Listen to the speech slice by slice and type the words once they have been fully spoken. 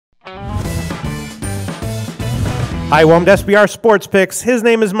Hi, welcome to SBR Sports Picks. His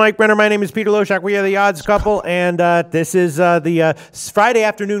name is Mike Brenner. My name is Peter Loshak. We are the Odds Couple, and this is the Friday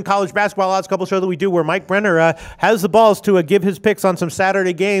afternoon college basketball Odds Couple show that we do where Mike Brenner has the balls to give his picks on some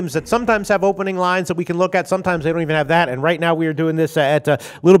Saturday games that sometimes have opening lines that we can look at. Sometimes they don't even have that, and right now we are doing this at a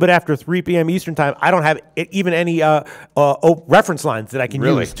little bit after 3 p.m. Eastern time. I don't have even any reference lines that I can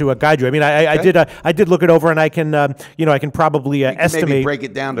use to guide you. I mean, I did look it over, and I can I can probably estimate. Maybe break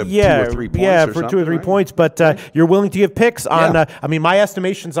it down to 2 or 3 points. Yeah, for 2 or 3 points, but you're willing to give picks on. I mean, my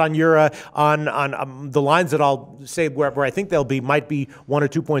estimations on your on the lines that I'll say where I think they'll be might be 1 or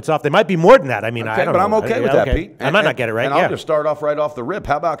 2 points off. They might be more than that. I mean, I don't know. I'm okay with that, Pete. I might not get it right. And I'll just start off right off the rip.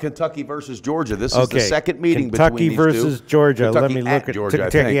 How about Kentucky versus Georgia? This is the second meeting between these two. Kentucky versus Georgia. Kentucky Let me look at Georgia,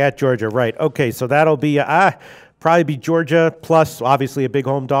 Kentucky at Georgia. Right. Okay. So that'll be probably be Georgia plus obviously a big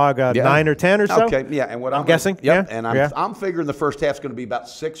home dog, 9 or 10 or so. Okay, yeah, and what I'm guessing, and I'm figuring the first half's going to be about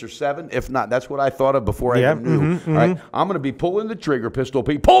 6 or 7. If not, that's what I thought of before I even knew. All right, I'm going to be pulling the trigger, Pistol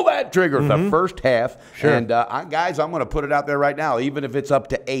Pete. Pull that trigger the first half. Sure. And guys, I'm going to put it out there right now. Even if it's up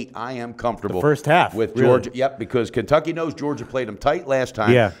to 8, I am comfortable. The first half with Georgia. Yep, because Kentucky knows Georgia played them tight last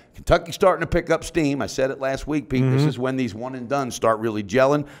time. Yeah. Kentucky's starting to pick up steam. I said it last week, Pete. This is when these one and done start really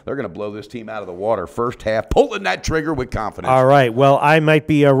gelling. They're going to blow this team out of the water first half, pulling that trigger with confidence. All right. Well, I might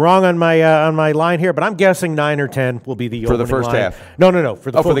be wrong on my line here, but I'm guessing 9 or 10 will be the for the first line. half. No, for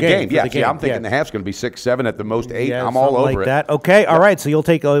the full game. For the game. I'm thinking the half's going to be 6, 7 at the most 8. Yeah, I'm all over like that. Okay. All right. So you'll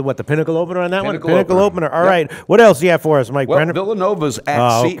take the pinnacle opener on that one. Pinnacle opener. All right. What else do you have for us, Mike Brenner? Villanova's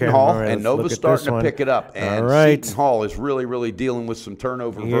at Seton Hall, and Nova's starting to pick it up. And Seton Hall is really dealing with some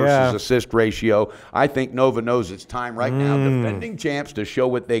turnover versus assist ratio. I think Nova knows it's time right now, defending champs, to show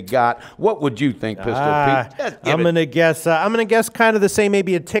what they got. What would you think, Pistol Pete? I'm gonna guess. I'm gonna guess kind of the same,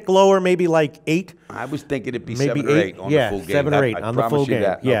 maybe a tick lower, maybe like 8. I was thinking it'd be maybe 7 or 8 on the full game. 7 or 8 on the full game.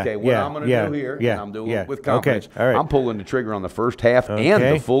 Okay, what I'm going to do here, and I'm doing it with confidence, I'm pulling the trigger on the first half and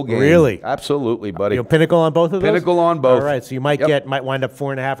the full game. Really? Absolutely, buddy. Pinnacle on both of those? Pinnacle on both. All right, so you might wind up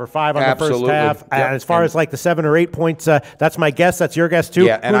 4.5 or 5 on the first half. And as far as like the 7 or 8 points, that's my guess. That's your guess too.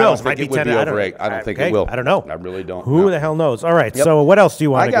 Yeah, and who knows? I don't think it would be over 8. I don't think it will. I don't know. I really don't. Who the hell knows? All right, so what else do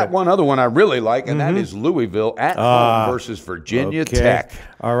you want to get? I got one other one I really like, and that is Louisville at home versus Virginia Tech.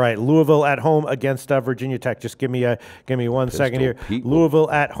 All right, Louisville at home against Virginia Tech. Just give me 1 second here. Louisville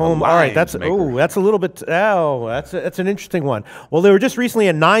at home. All right, that's a little bit. That's an interesting one. Well, they were just recently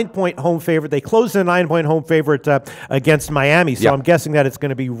a 9-point home favorite. They closed a 9-point home favorite against Miami. So I'm guessing that it's going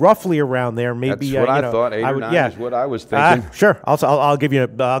to be roughly around there. Maybe that's what I thought. 8 or 9 is what I was thinking. Sure. I'll give you.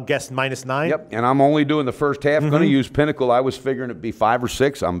 I'll guess -9. Yep. And I'm only doing the first half. Going to use Pinnacle. I was figuring it'd be 5 or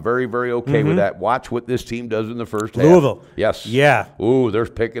 6. I'm very okay with that. Watch what this team does in the first half. Louisville. Yes. Yeah. Ooh, they're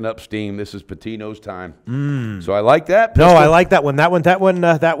picking up steam. This is Patino's time. So I like that. No, I like that one. That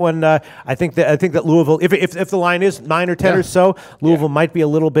one. I think that Louisville, if the line is 9 or 10 or so, Louisville might be a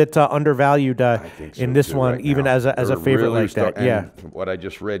little bit undervalued in this one, even as a favorite like that. Yeah. What I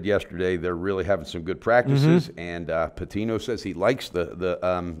just read yesterday, they're really having some good practices, and Patino says he likes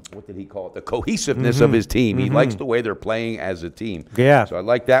the what did he call it? The cohesiveness of his team. He likes the way they're playing as a team. Yeah. So I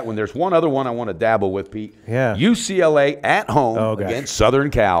like that one. There's one other one I want to dabble with, Pete. Yeah. UCLA at home against Southern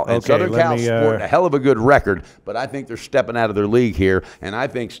Cal. And Southern Cal sporting a hell of a good record, but I think they're stepping out of their league here, and I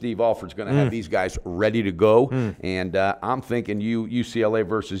think Steve Alford's going to have these guys ready to go. And I'm thinking UCLA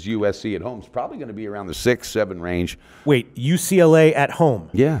versus USC at home is probably going to be around the 6-7 range. Wait, UCLA at home?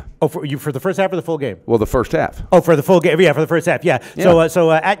 Yeah. Oh, for the first half or the full game? Well, the first half. Oh, for the full game. Yeah, for the first half. Yeah.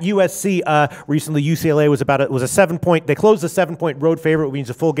 So at USC recently, UCLA was a 7-point. They closed a 7-point road favorite, which means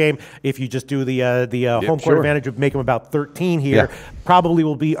a full game. If you just do the home court advantage, would make them about 13 here. Probably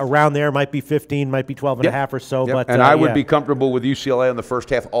will be around there. Might be 15. Might be 12.5 or so. But and I would be comfortable with UCLA in the first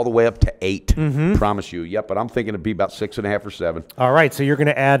half all the way up to 8. Promise you. Yep. But I'm thinking it'd be about 6.5 or 7. All right. So you're going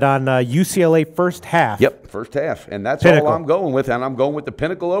to add on UCLA first half. Yep. First half, and that's all I'm going with. And I'm going with the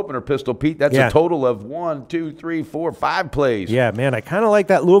Pinnacle opener, Pistol Pete. That's a total of 1, 2, 3, 4, 5 plays. Yeah, man. I kind of like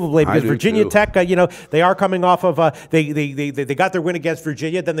that Louisville play because Virginia Tech. They are coming off of they got their win against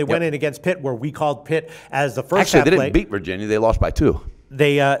Virginia. Then they went in against Pitt, where we called Pitt as the first. Actually, they didn't beat Virginia. They lost by 2.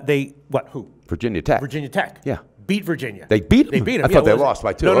 They what? Who? Virginia Tech. Virginia Tech. Yeah. Beat Virginia. They beat them? They beat them. I thought they lost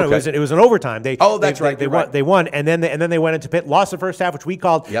by 2. No, it was an overtime. That's right. They won, and then they went into Pitt, lost the first half, which we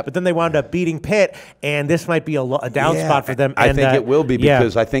called, but then they wound up beating Pitt, and this might be a down spot for them. I think it will be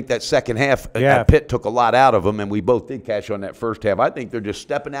because I think that second half, Pitt took a lot out of them, and we both did cash on that first half. I think they're just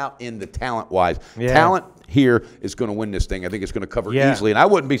stepping out in the talent-wise. Talent here is going to win this thing. I think it's going to cover easily, and I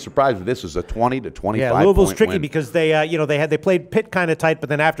wouldn't be surprised if this is a 20 to 25 point Louisville's tricky win. because they played Pitt kind of tight, but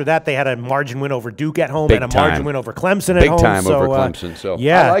then after that they had a margin win over Duke at home and a margin win over Clemson at home. Big time over Clemson. So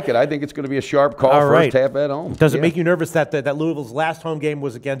yeah. I like it. I think it's going to be a sharp call first half at home. Does it make you nervous that Louisville's last home game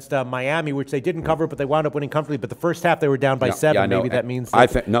was against Miami, which they didn't cover, but they wound up winning comfortably? But the first half they were down by 7. Maybe that means I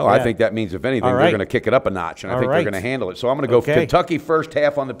think that means if anything they're going to kick it up a notch, and I think they're going to handle it. So I'm going to go Kentucky first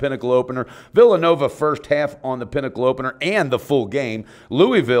half on the Pinnacle opener, Villanova first half on the Pinnacle opener and the full game,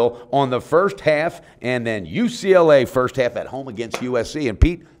 Louisville on the first half, and then UCLA first half at home against USC. And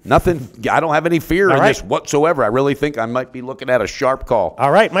Pete, nothing. I don't have any fear in this whatsoever. I really think I might be looking at a sharp call.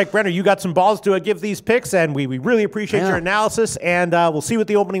 All right, Mike Brenner, you got some balls to give these picks, and we really appreciate your analysis. And we'll see what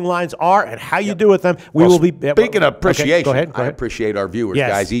the opening lines are and how you do with them. We will be speaking of appreciation. Go ahead. I appreciate our viewers,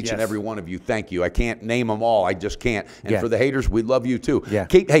 guys. Each and every one of you. Thank you. I can't name them all. I just can't. And for the haters, we love you too. Yeah.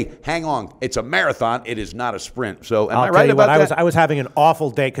 Hey, hang on. It's a marathon. It is not a sprint. So am I right right about that? I was having an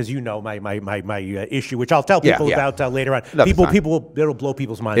awful day because you know my issue, which I'll tell people about later on. It'll blow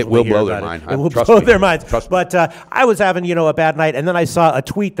people's minds. It will blow their mind. It will blow their minds. But I was having a bad night, and then I saw a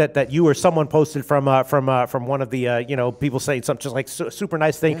tweet that you or someone posted from one of the people saying something just like super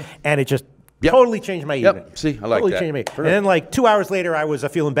nice thing, and it just totally changed my evening. See, I like totally that. Changed me. And then like 2 hours later, I was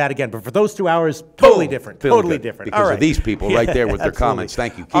feeling bad again. But for those 2 hours, totally different. Totally different. Because of these people right there with their comments.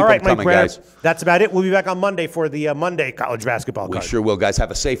 Thank you. Keep them coming, Mike guys. That's about it. We'll be back on Monday for the Monday college basketball card. We sure will, guys.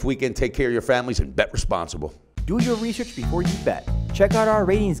 Have a safe weekend. Take care of your families and bet responsible. Do your research before you bet. Check out our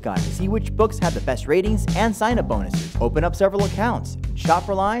ratings guide to see which books have the best ratings and sign-up bonuses. Open up several accounts. Shop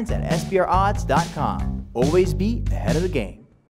for lines at sbrodds.com. Always be ahead of the game.